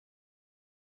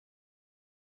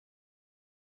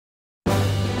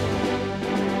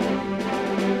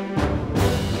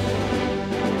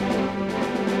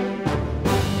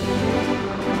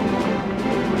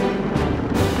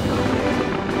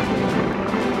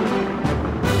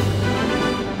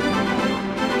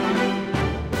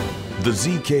The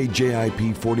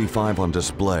ZK-JIP-45 on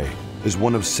display is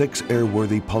one of 6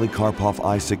 airworthy Polikarpov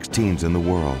I-16s in the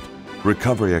world.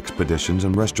 Recovery expeditions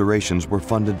and restorations were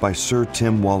funded by Sir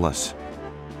Tim Wallis.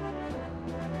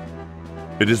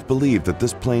 It is believed that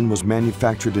this plane was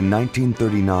manufactured in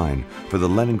 1939 for the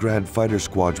Leningrad Fighter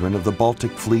Squadron of the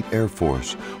Baltic Fleet Air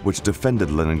Force, which defended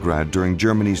Leningrad during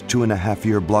Germany's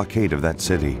 2.5-year blockade of that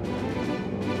city.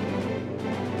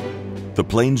 The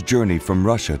plane's journey from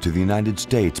Russia to the United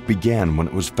States began when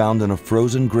it was found in a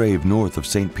frozen grave north of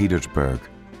St. Petersburg.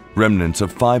 Remnants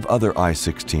of 5 other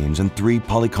I-16s and 3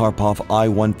 Polikarpov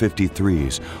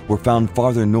I-153s were found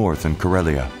farther north in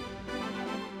Karelia.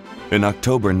 In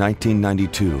October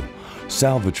 1992,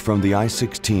 salvage from the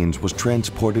I-16s was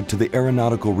transported to the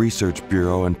Aeronautical Research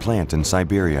Bureau and plant in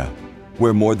Siberia,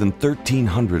 where more than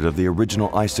 1,300 of the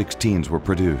original I-16s were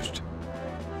produced.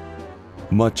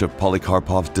 Much of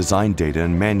Polikarpov's design data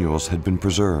and manuals had been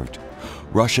preserved.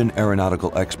 Russian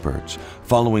aeronautical experts,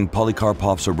 following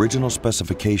Polikarpov's original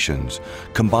specifications,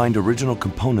 combined original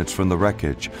components from the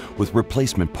wreckage with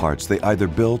replacement parts they either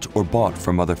built or bought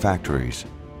from other factories.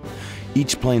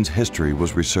 Each plane's history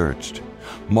was researched.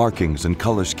 Markings and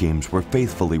color schemes were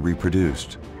faithfully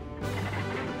reproduced.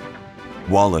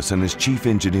 Wallis and his chief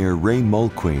engineer Ray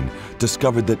Mulqueen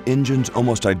discovered that engines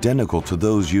almost identical to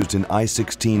those used in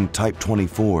I-16 Type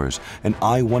 24s and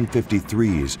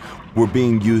I-153s were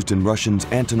being used in Russians'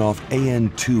 Antonov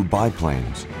An-2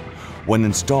 biplanes. When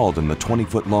installed in the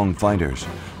 20-foot-long fighters,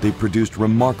 they produced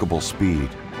remarkable speed.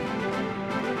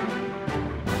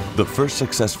 The first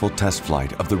successful test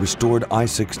flight of the restored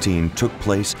I-16 took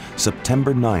place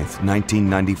September 9,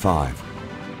 1995.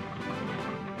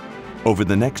 Over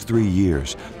the next 3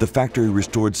 years, the factory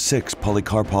restored 6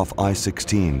 Polikarpov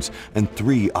I-16s and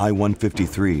 3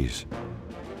 I-153s.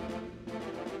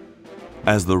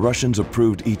 As the Russians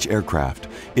approved each aircraft,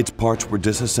 its parts were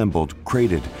disassembled,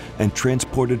 crated, and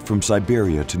transported from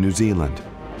Siberia to New Zealand.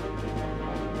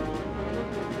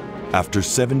 After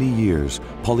 70 years,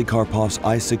 Polikarpov's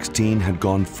I-16 had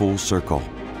gone full circle.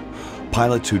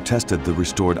 Pilots who tested the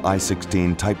restored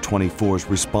I-16 Type 24s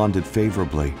responded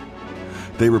favorably.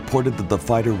 They reported that the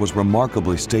fighter was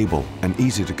remarkably stable and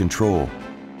easy to control,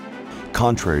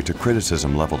 contrary to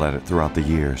criticism leveled at it throughout the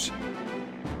years.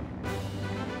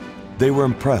 They were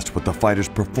impressed with the fighter's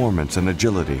performance and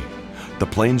agility. The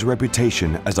plane's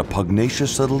reputation as a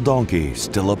pugnacious little donkey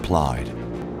still applied.